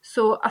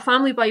 So a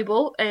family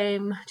Bible,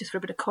 just for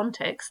a bit of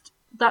context,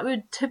 that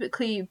would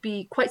typically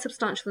be quite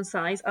substantial in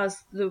size,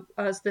 as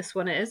this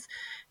one is,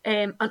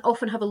 and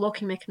often have a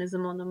locking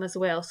mechanism on them as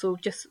well. So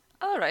just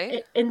all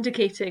right.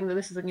 Indicating that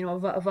this is a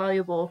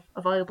valuable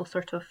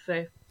sort of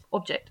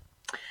object.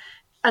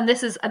 And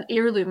this is an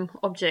heirloom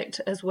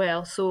object as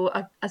well. So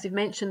as you've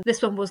mentioned,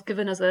 this one was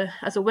given as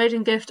a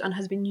wedding gift and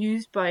has been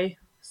used by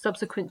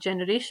subsequent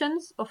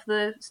generations of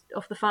the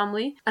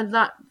family, and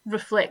that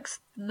reflects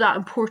that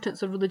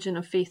importance of religion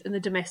and faith in the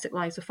domestic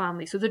lives of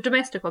families. So they're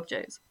domestic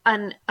objects,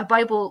 and a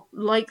Bible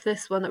like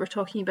this one that we're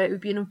talking about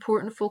would be an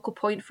important focal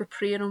point for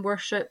prayer and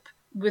worship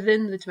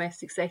within the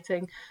domestic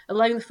setting,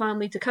 allowing the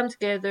family to come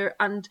together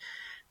and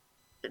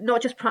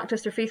not just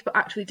practice their faith but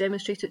actually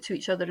demonstrate it to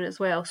each other as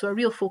well. So a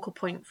real focal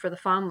point for the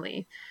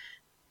family.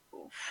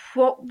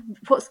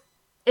 What's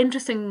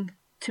interesting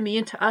to me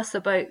and to us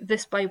about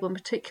this Bible in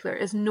particular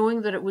is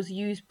knowing that it was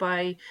used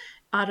by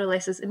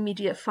Arelles's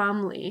immediate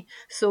family.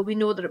 So we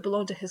know that it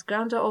belonged to his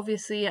granda,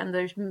 obviously, and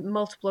there's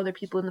multiple other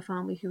people in the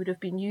family who would have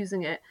been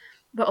using it.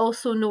 But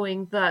also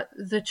knowing that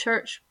the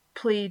church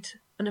played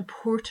an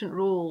important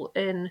role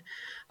in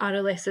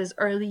Arelles's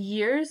early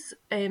years,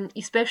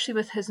 especially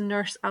with his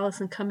nurse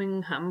Alison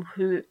Cunningham,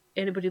 who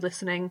anybody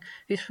listening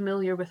who's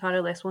familiar with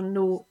Arelles will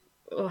know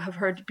or have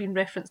heard being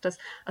referenced as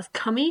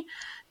Cummy,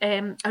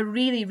 a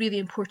really, really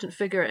important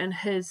figure in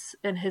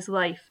his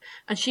life.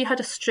 And she had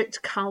a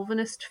strict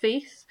Calvinist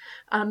faith,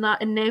 and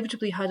that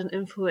inevitably had an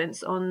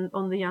influence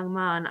on the young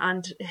man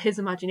and his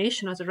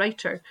imagination as a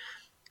writer.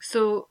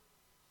 So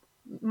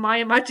my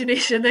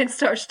imagination then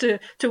starts to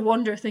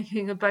wander,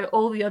 thinking about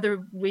all the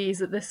other ways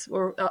that this,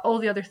 or all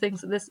the other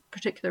things that this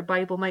particular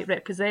Bible might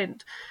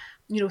represent.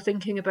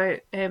 Thinking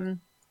about the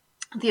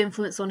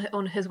influence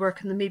on his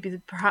work,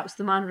 and perhaps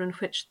the manner in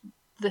which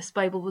this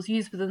Bible was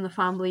used within the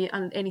family,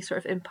 and any sort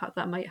of impact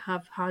that might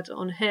have had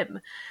on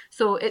him.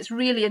 So it's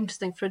really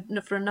interesting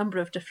for a number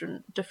of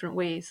different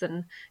ways,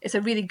 and it's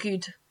a really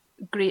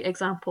great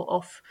example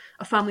of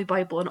a family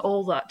Bible and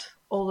all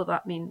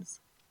that means.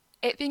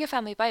 It being a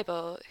family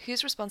Bible,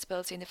 whose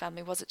responsibility in the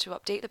family was it to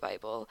update the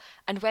Bible,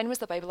 and when was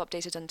the Bible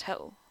updated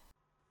until?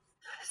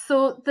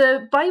 So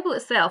the Bible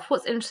itself,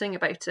 what's interesting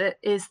about it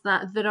is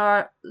that there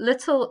are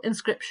little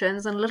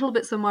inscriptions and little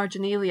bits of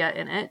marginalia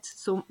in it,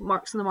 so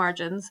marks in the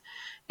margins,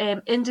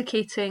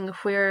 indicating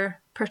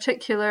where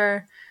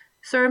particular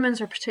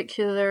sermons or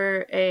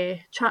particular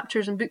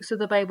chapters and books of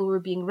the Bible were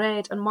being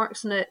read, and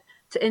marks in it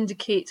to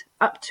indicate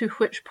up to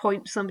which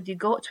point somebody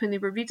got when they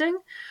were reading,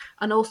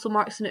 and also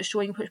marks in it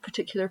showing which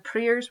particular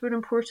prayers were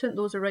important.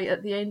 Those are right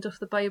at the end of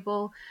the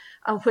Bible,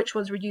 and which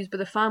ones were used by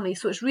the family.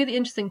 So it's really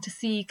interesting to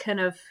see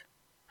kind of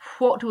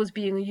what was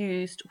being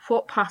used,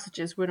 what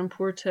passages were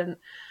important.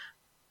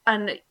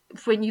 And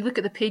when you look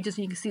at the pages,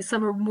 you can see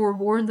some are more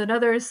worn than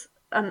others,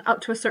 and up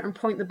to a certain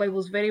point the Bible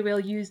is very well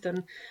used,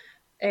 and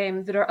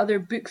there are other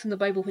books in the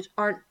Bible which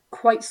aren't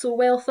quite so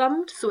well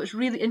thumbed. So it's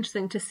really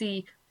interesting to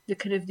see the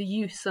kind of the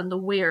use and the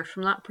wear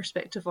from that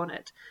perspective on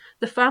it.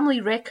 The family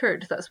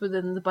record that's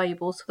within the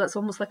Bible, so that's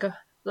almost like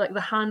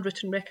the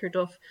handwritten record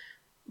of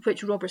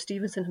which Robert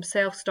Stevenson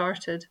himself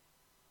started,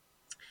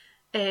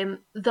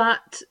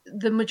 that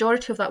the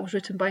majority of that was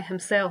written by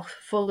himself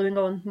following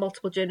on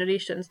multiple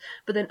generations,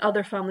 but then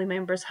other family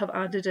members have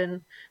added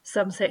in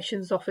some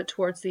sections of it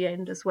towards the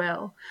end as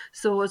well.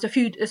 So there's a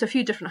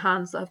few different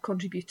hands that have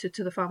contributed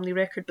to the family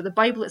record, but the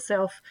Bible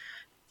itself,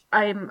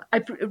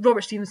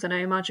 Robert Stevenson, I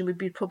imagine, would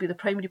be probably the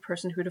primary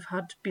person who would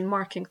have been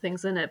marking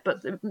things in it,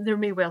 but there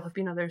may well have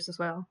been others as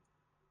well.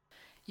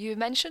 You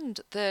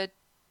mentioned the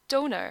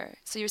donor,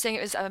 so you were saying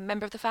it was a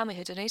member of the family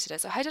who donated it.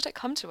 So how did it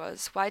come to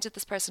us? Why did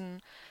this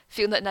person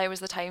feel that now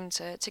was the time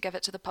to give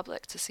it to the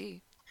public to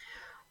see?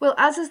 Well,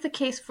 as is the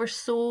case for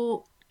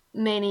so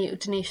many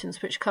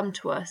donations which come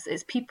to us,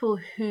 it's people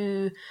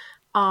who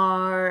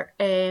are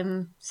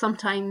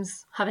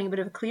sometimes having a bit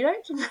of a clear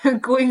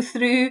out, going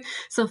through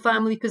some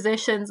family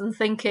possessions and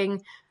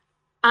thinking,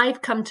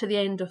 I've come to the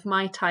end of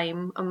my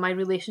time and my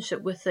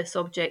relationship with this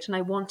object, and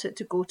I want it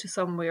to go to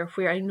somewhere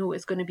where I know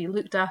it's going to be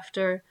looked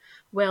after,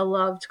 well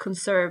loved,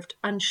 conserved,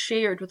 and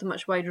shared with a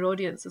much wider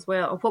audience as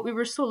well. And what we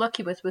were so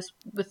lucky with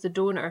the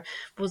donor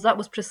was that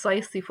was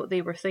precisely what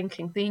they were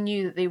thinking. They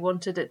knew that they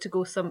wanted it to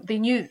go they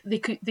knew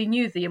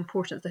the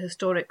importance, the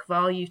historic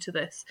value to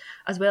this,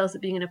 as well as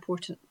it being an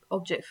important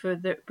object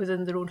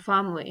within their own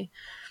family.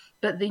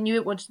 But they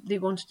knew they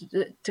wanted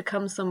it to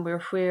come somewhere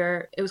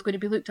where it was going to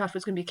be looked after, it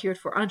was going to be cared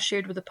for and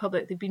shared with the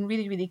public. They've been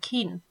really, really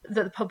keen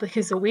that the public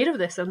is aware of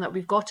this and that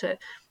we've got it.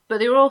 But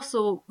they were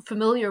also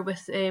familiar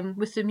with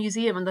the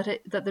museum, and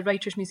that the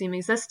Writers' Museum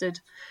existed,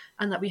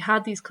 and that we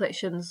had these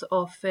collections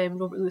of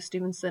Robert Louis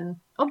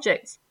Stevenson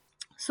objects.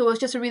 So it was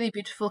just a really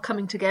beautiful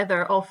coming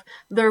together of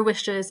their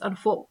wishes and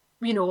what,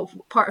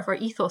 part of our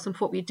ethos and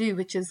what we do,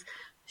 which is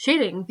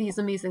sharing these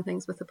amazing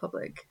things with the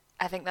public.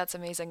 I think that's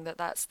amazing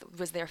that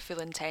was their full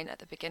intent at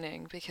the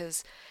beginning,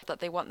 because that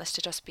they want this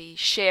to just be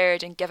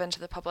shared and given to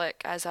the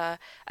public as a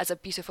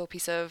beautiful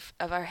piece of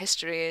our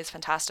history is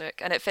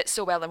fantastic, and it fits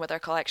so well in with our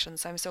collection,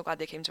 so I'm so glad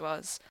they came to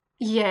us.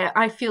 Yeah,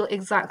 I feel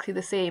exactly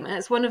the same, and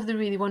it's one of the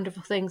really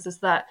wonderful things is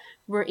that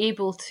we're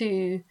able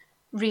to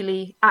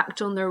really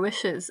act on their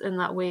wishes in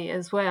that way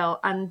as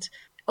well. And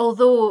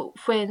although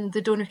when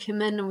the donor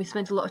came in and we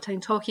spent a lot of time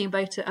talking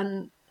about it,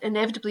 and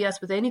inevitably,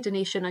 as with any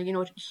donation,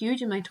 a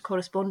huge amount of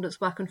correspondence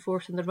back and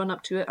forth in the run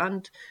up to it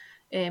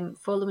and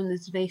following the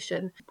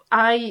donation,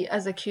 I,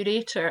 as a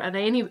curator, and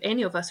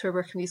any of us who are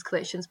working these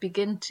collections,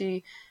 begin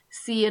to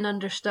see and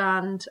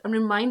understand and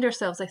remind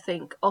ourselves, I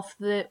think, of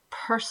the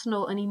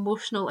personal and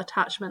emotional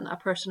attachment that a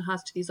person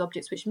has to these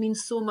objects, which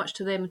means so much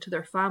to them and to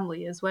their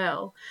family as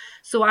well.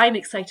 So I'm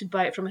excited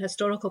by it from a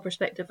historical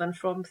perspective and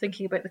from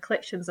thinking about the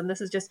collections, and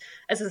this is just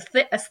as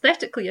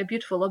aesthetically a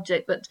beautiful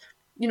object, but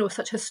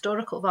such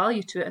historical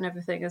value to it and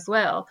everything as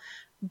well.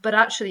 But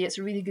actually, it's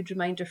a really good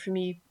reminder for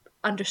me,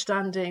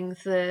 understanding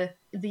the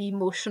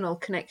emotional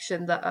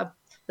connection that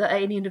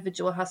any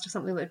individual has to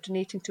something they're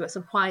donating to us,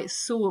 and why it's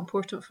so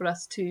important for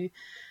us to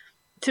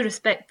to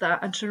respect that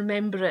and to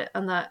remember it,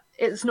 and that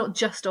it's not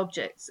just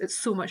objects, it's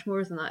so much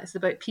more than that. It's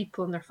about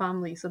people and their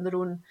families and their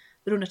own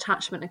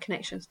attachment and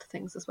connections to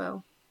things as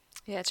well.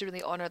 Yeah, to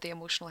really honour the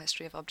emotional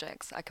history of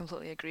objects. I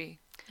completely agree.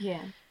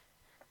 Yeah.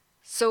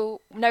 So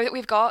now that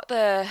we've got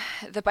the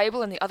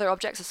Bible and the other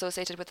objects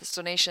associated with this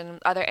donation,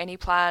 are there any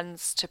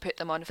plans to put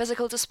them on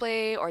physical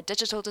display or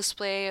digital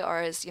display,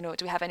 or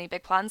do we have any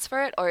big plans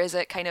for it, or is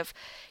it kind of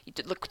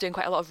doing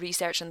quite a lot of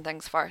research and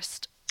things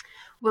first?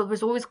 Well,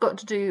 we've always got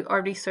to do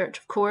our research,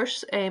 of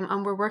course,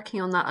 and we're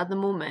working on that at the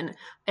moment.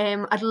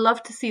 I'd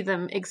love to see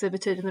them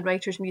exhibited in the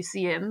Writers'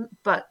 Museum,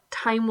 but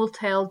time will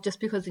tell,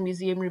 just because the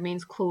museum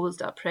remains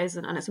closed at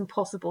present, and it's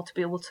impossible to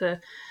be able to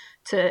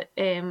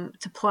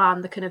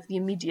plan the kind of the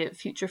immediate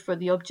future for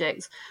the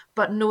objects.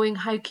 But knowing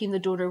how keen the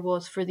donor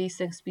was for these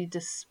things to be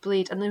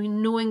displayed, and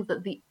then knowing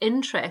that the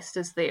interest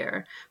is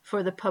there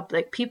for the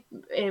public,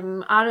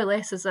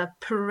 RLS is a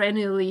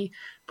perennially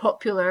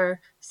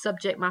popular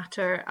subject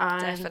matter,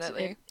 and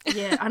definitely.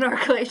 And our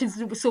collections,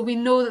 so we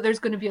know that there's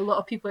going to be a lot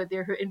of people out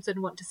there who are interested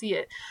and want to see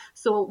it.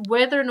 So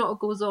whether or not it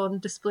goes on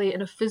display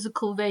in a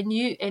physical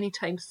venue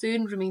anytime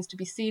soon remains to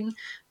be seen.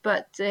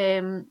 But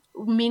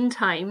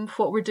meantime,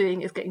 what we're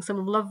doing is getting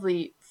some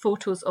lovely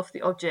photos of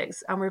the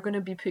objects, and we're going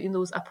to be putting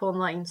those up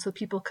online so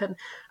people can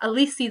at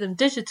least see them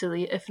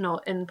digitally, if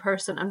not in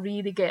person, and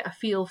really get a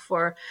feel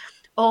for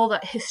all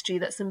that history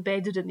that's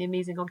embedded in the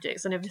amazing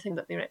objects and everything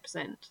that they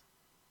represent.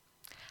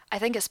 I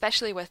think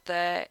especially with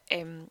the,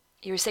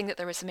 you were saying that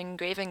there were some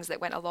engravings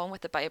that went along with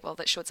the Bible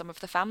that showed some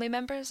of the family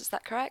members, is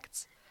that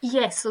correct?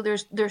 Yes, so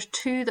there's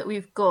two that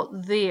we've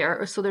got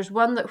there. So there's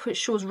one which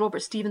shows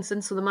Robert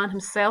Stevenson, so the man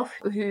himself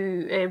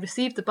who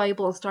received the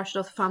Bible and started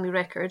off the family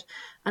record.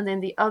 And then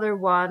the other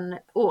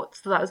one, so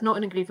that is not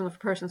an engraving of a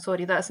person,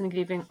 sorry, that's an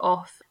engraving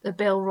of the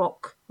Bell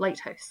Rock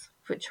Lighthouse,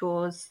 which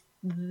was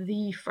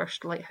the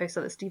first lighthouse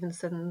that the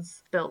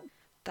Stevensons built.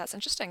 That's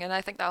interesting, and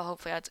I think that'll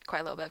hopefully add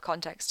quite a little bit of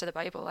context to the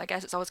Bible. I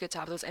guess it's always good to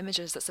have those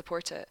images that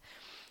support it.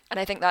 And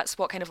I think that's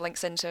what kind of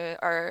links into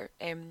our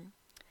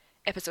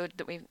episode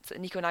that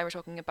Nico and I were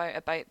talking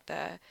about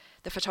the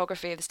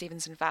photography of the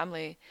Stevenson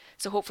family.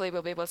 So hopefully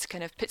we'll be able to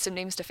kind of put some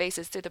names to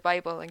faces through the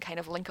Bible and kind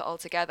of link it all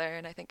together.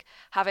 And I think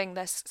having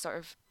this sort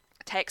of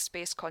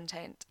text-based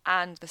content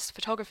and this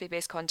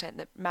photography-based content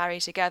that marry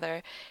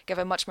together give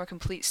a much more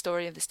complete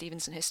story of the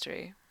Stevenson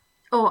history.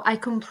 Oh, I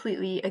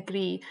completely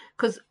agree,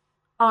 because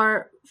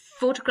our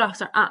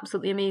photographs are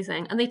absolutely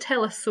amazing, and they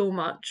tell us so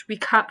much. We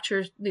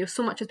capture,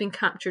 so much has been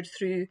captured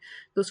through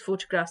those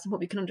photographs and what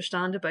we can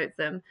understand about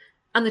them.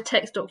 And the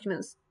text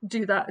documents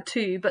do that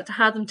too, but to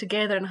have them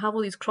together and have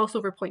all these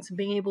crossover points and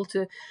being able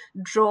to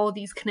draw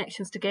these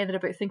connections together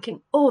about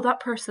thinking, oh, that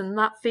person,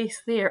 that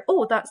face there,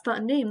 oh, that's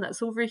that name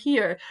that's over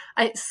here.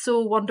 It's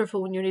so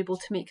wonderful when you're able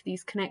to make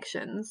these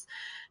connections.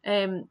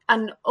 And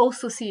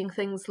also seeing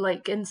things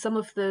like in some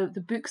of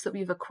the books that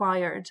we've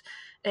acquired,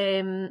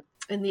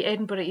 in the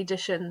Edinburgh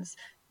editions,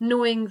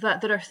 knowing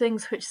that there are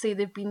things which say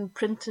they've been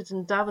printed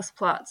in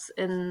Davosplatz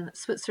in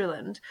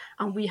Switzerland,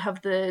 and we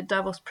have the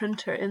Davos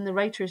printer in the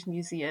Writers'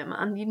 Museum,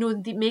 and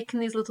making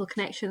these little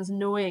connections,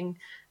 knowing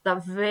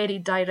that very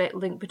direct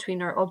link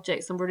between our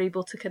objects, and we're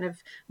able to kind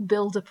of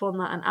build upon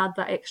that and add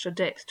that extra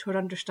depth to our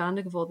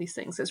understanding of all these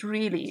things.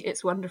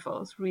 It's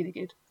wonderful. It's really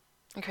good.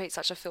 And create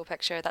such a full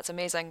picture. That's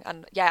amazing.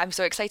 And yeah, I'm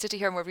so excited to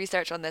hear more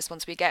research on this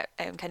once we get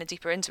kind of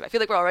deeper into it. I feel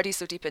like we're already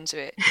so deep into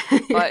it.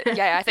 But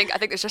yeah, I think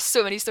there's just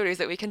so many stories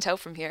that we can tell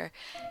from here.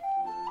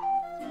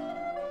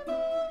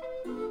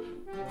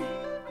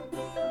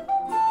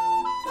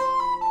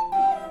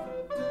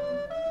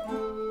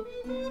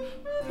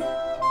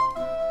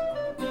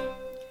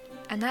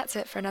 And that's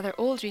it for another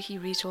Old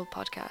Reekie Retold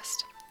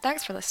podcast.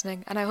 Thanks for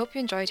listening, and I hope you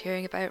enjoyed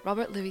hearing about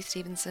Robert Louis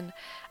Stevenson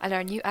and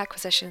our new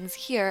acquisitions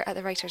here at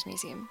the Writers'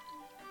 Museum.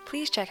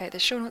 Please check out the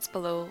show notes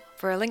below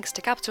for links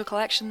to Capitol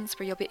Collections,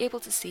 where you'll be able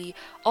to see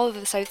all of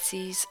the South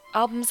Seas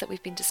albums that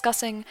we've been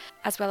discussing,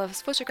 as well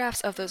as photographs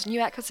of those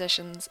new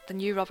acquisitions, the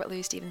new Robert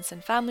Louis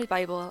Stevenson Family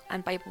Bible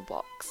and Bible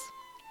Box.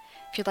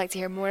 If you'd like to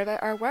hear more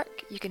about our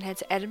work, you can head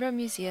to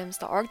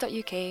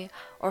edinburghmuseums.org.uk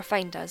or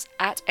find us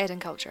at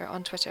EdinCulture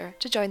on Twitter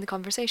to join the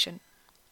conversation.